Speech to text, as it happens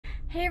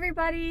Hey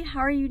everybody, how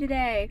are you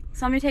today?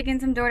 So I'm gonna take in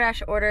some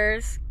DoorDash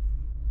orders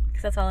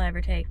because that's all I ever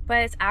take.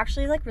 But it's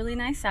actually like really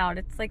nice out.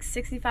 It's like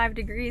 65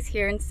 degrees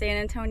here in San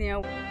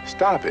Antonio.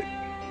 Stop it.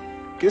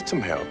 Get some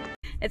help.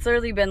 It's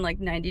literally been like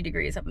 90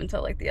 degrees up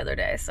until like the other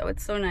day, so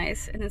it's so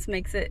nice, and this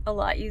makes it a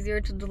lot easier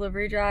to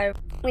delivery drive.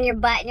 When your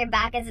butt and your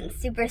back isn't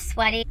super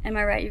sweaty. Am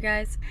I right, you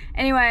guys?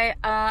 Anyway,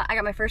 I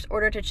got my first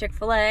order to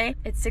Chick-fil-A.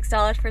 It's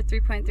 $6 for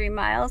 3.3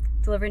 miles,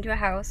 delivering to a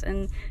house.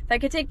 And if I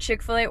could take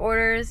Chick-fil-A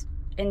orders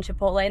in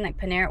Chipotle and like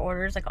Panera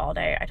orders like all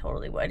day, I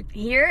totally would.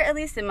 Here, at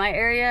least in my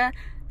area,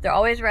 they're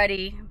always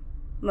ready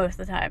most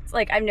of the time.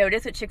 Like I've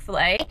noticed with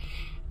Chick-fil-A,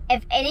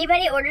 if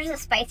anybody orders a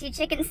spicy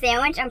chicken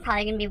sandwich, I'm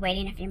probably gonna be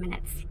waiting a few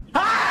minutes.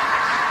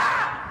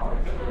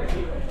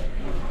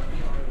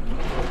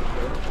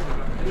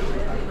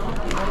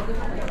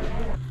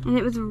 And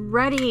it was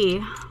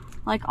ready,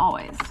 like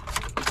always.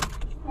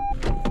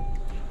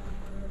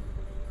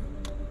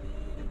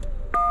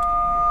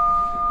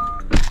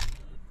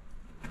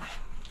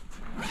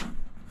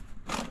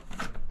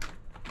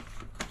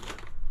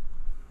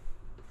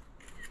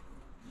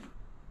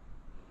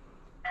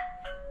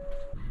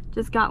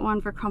 Just got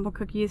one for crumble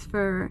cookies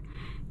for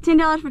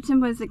 $10 for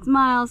 10.6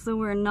 miles, so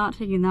we're not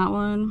taking that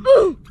one.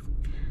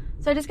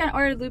 So I just got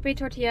ordered lupe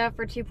tortilla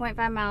for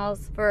 2.5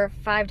 miles for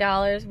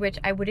 $5, which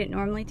I wouldn't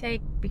normally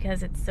take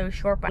because it's so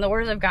short. But the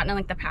orders I've gotten in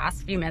like the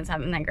past few minutes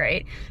haven't been that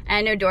great. And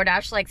I know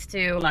DoorDash likes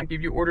to not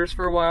give you orders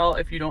for a while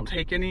if you don't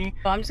take any.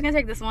 So I'm just gonna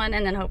take this one,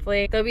 and then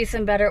hopefully there'll be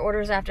some better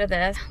orders after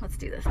this. Let's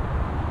do this.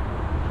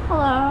 Hello.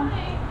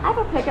 Hi. I have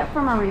a pickup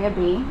for Maria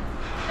B.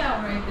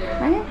 Yeah, right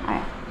there. Right here? All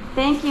right.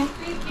 Thank you.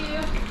 Thank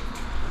you.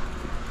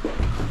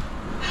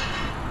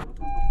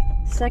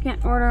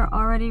 Second order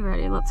already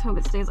ready. Let's hope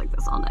it stays like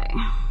this all day.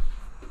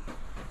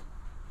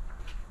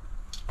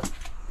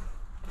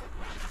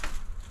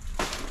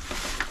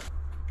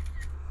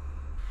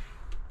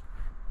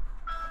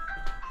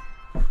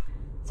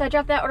 So I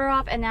dropped that order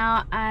off, and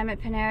now I'm at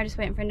Panera just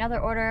waiting for another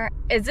order.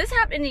 Is this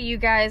happening to you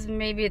guys?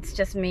 Maybe it's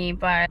just me,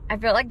 but I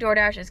feel like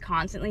DoorDash is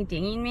constantly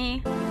dinging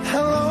me.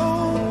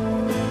 Hello.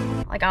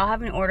 Like I'll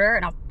have an order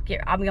and I'll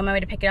be on my way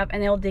to pick it up,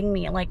 and they'll ding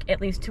me like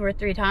at least 2 or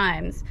 3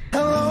 times.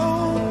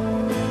 Hello.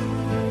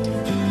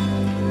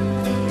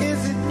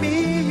 Is it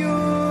me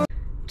you?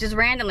 Just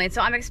randomly.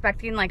 So I'm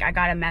expecting like I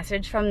got a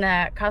message from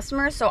the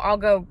customer, so I'll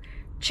go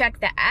check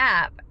the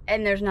app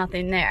and there's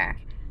nothing there.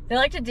 They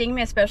like to ding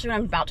me, especially when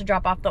I'm about to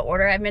drop off the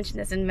order. I've mentioned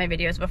this in my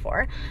videos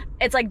before.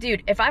 It's like,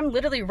 dude, if I'm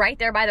literally right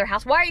there by their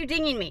house, why are you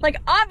dinging me? Like,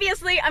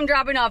 obviously, I'm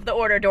dropping off the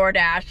order,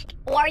 DoorDash.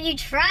 Or are you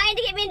trying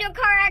to get me into a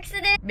car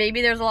accident?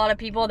 Maybe there's a lot of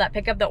people that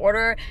pick up the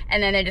order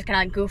and then they just kind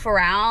of like goof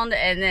around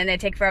and then they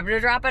take forever to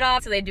drop it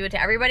off, so they do it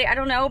to everybody. I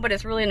don't know, but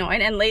it's really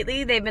annoying. And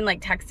lately, they've been like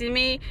texting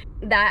me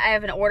that I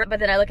have an order, but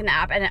then I look in the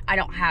app and I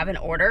don't have an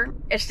order.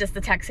 It's just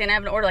the text saying I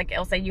have an order. Like,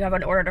 it'll say you have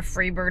an order to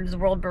Freebird's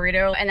World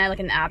Burrito, and I look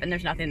in the app and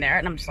there's nothing there,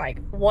 and I'm just like,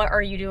 what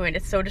are you doing?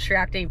 It's so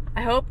distracting.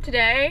 I hope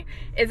today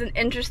is an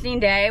interesting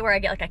day where I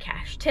get like a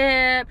cash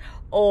tip,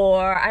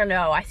 or I don't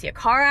know, I see a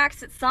car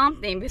accident,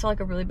 something. I saw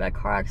like a really bad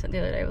car accident the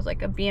other day. It was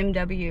like a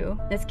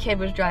BMW. This kid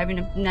was driving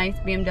a nice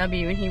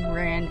BMW and he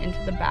ran into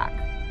the back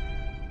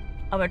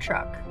of a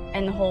truck,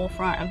 and the whole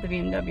front of the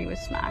BMW was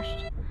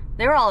smashed.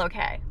 They were all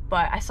okay,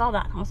 but I saw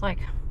that and I was like,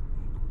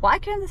 why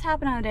couldn't this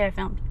happen on the day I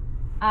filmed?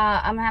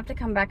 I'm gonna have to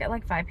come back at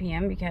like 5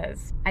 p.m.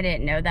 because I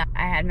didn't know that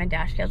I had my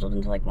dash scheduled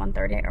until like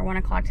 1:30 or 1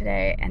 o'clock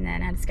today, and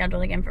then I had to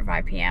schedule again for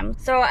 5 p.m.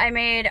 So I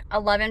made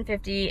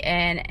 $11.50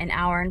 in an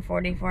hour and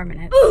 44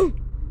 minutes,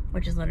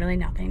 which is literally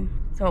nothing.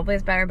 So hopefully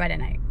it's better by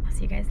tonight. I'll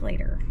see you guys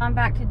later. I'm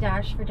back to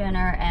Dash for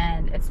dinner,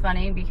 and it's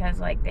funny because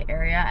like the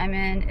area I'm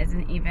in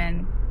isn't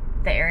even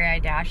the area I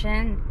dash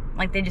in.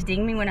 Like they just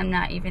ding me when I'm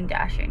not even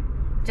dashing.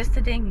 Just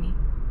to ding me.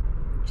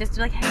 Just to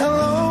be like, hey,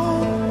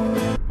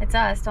 hello. It's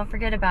us, don't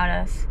forget about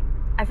us.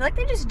 I feel like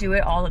they just do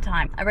it all the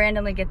time. I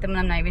randomly get them when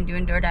I'm not even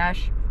doing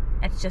DoorDash.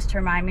 It's just to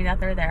remind me that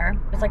they're there.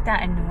 It's like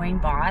that annoying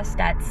boss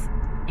that's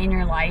in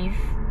your life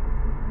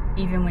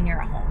even when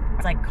you're at home.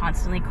 It's like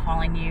constantly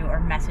calling you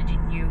or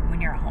messaging you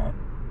when you're at home.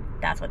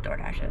 That's what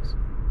DoorDash is.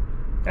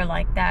 They're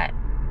like that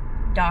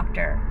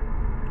doctor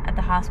at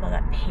the hospital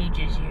that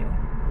pages you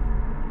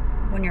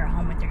when you're at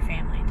home with your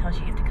family and tells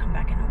you have to come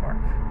back into work.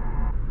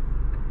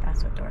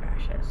 That's what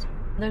DoorDash is.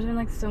 There's been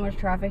like so much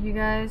traffic, you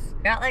guys.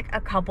 I got like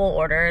a couple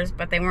orders,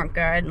 but they weren't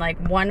good. Like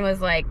one was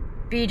like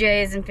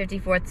BJ's in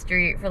 54th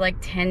Street for like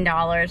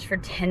 $10 for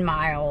 10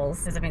 miles.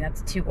 Because I mean,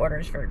 that's 2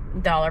 orders for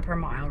 $1 per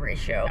mile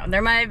ratio.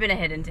 There might have been a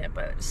hidden tip,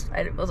 but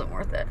it wasn't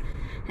worth it.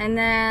 And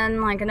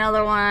then like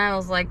another one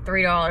was like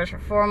 $3 for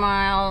 4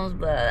 miles,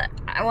 but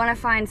I want to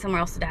find somewhere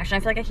else to dash. And I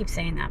feel like I keep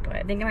saying that, but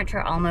I think I might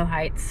try Alamo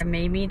Heights, or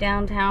maybe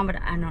downtown,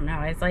 but I don't know.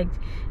 It's like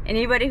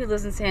anybody who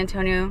lives in San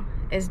Antonio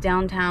is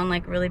downtown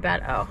like really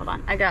bad. Oh, hold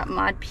on. I got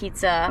Mod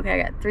Pizza. Okay,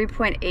 I got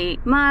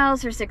 3.8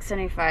 miles for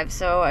 $6.75,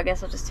 so I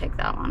guess I'll just take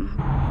that one.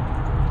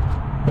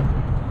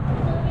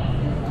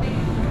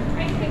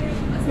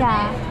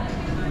 Yeah.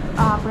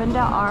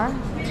 Brenda R.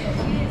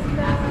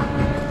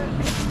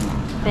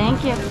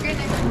 Thank you.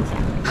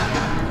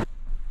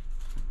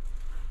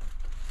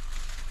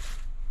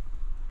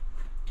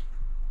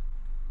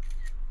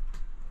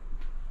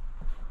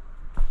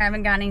 I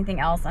haven't gotten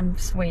anything else. I'm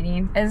just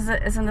waiting.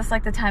 Isn't this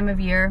like the time of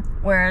year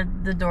where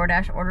the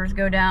DoorDash orders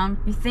go down?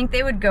 You think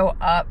they would go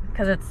up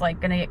because it's like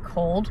gonna get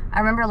cold. I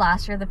remember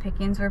last year the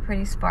pickings were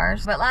pretty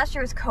sparse, but last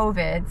year was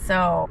COVID,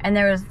 so, and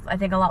there was, I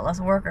think, a lot less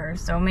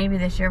workers, so maybe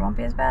this year won't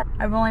be as bad.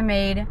 I've only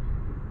made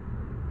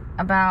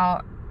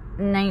about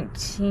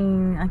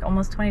 19, like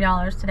almost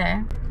 $20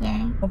 today.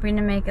 Yay. Hoping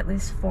to make at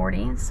least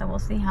 40, so we'll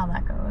see how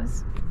that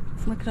goes.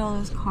 Let's look at all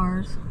those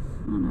cars.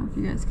 I don't know if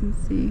you guys can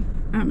see.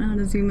 I don't know how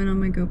to zoom in on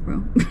my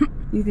GoPro.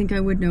 You think I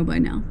would know by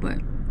now, but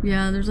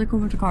yeah, there's like a whole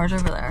bunch of cars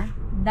over there.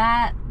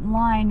 That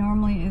line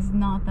normally is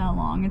not that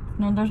long.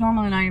 There's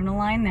normally not even a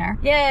line there.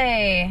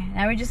 Yay!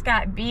 Now we just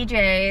got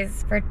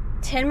BJ's for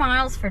 10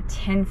 miles for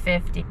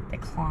 $10.50. The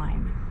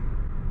climb.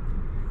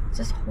 It's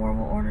just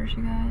horrible orders,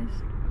 you guys.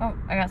 Oh,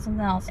 I got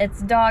something else.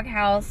 It's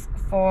Doghouse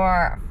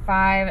for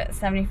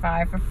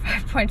 $5.75 for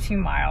 5.2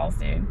 miles,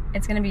 dude.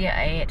 It's gonna be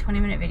a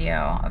 20-minute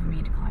video of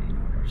me declining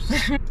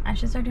orders. I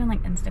should start doing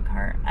like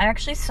Instacart. I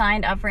actually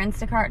signed up for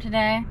Instacart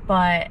today,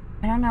 but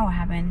I don't know what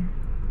happened.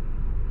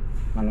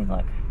 Let me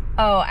look.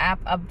 Oh,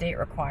 app update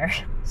required.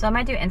 So I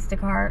might do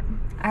Instacart.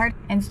 I heard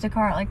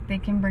Instacart, like they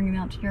can bring it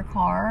out to your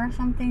car or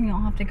something. You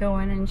don't have to go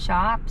in and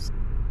shop.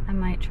 I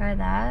might try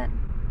that.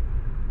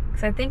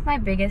 Because I think my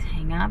biggest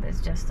hang up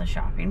is just the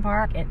shopping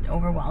part. It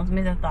overwhelms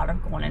me, the thought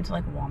of going into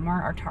like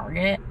Walmart or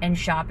Target and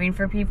shopping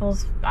for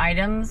people's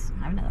items.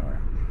 I have another word.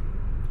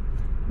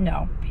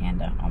 No,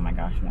 Panda. Oh my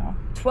gosh, no.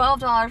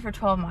 $12 for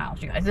 12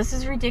 miles, you guys. This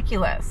is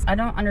ridiculous. I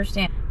don't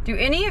understand. Do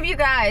any of you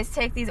guys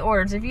take these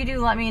orders? If you do,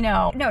 let me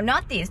know. No,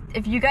 not these.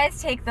 If you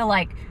guys take the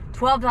like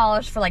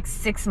 $12 for like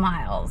 6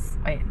 miles.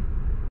 Wait.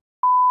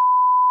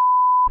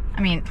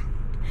 I mean,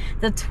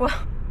 the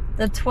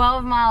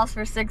 12 miles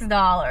for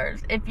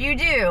 $6. If you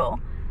do,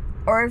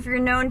 or if you're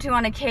known to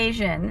on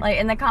occasion, like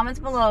in the comments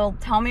below,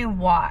 tell me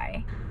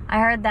why. I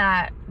heard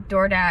that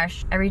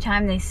DoorDash, every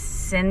time they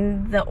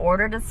send the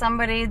order to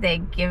somebody, they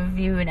give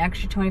you an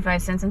extra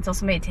 25 cents until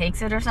somebody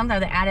takes it or something, or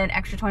they add an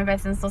extra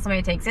 25 cents until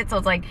somebody takes it. So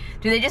it's like,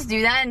 do they just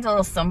do that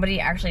until somebody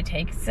actually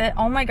takes it?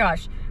 Oh my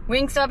gosh.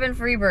 Wingstop and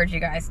Freebird, you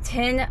guys.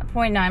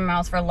 10.9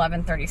 miles for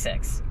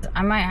 $11.36.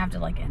 I might have to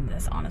like end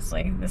this,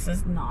 honestly. This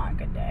is not a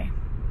good day.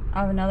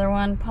 I have another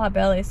one,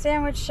 Potbelly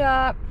Sandwich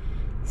Shop,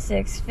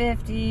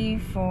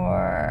 $6.50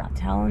 for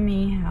telling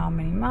me how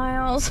many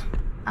miles.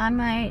 I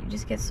might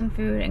just get some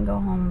food and go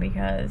home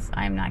because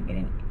I'm not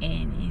getting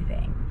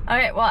anything.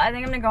 Okay, well, I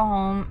think I'm gonna go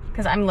home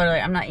because I'm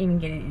not even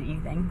getting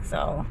anything,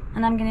 so,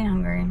 and I'm getting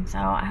hungry. So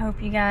I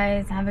hope you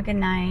guys have a good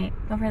night.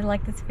 Don't forget to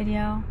like this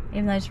video,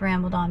 even though I just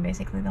rambled on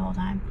basically the whole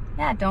time.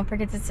 Yeah, don't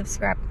forget to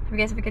subscribe. Hope you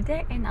guys have a good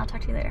day, and I'll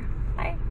talk to you later. Bye.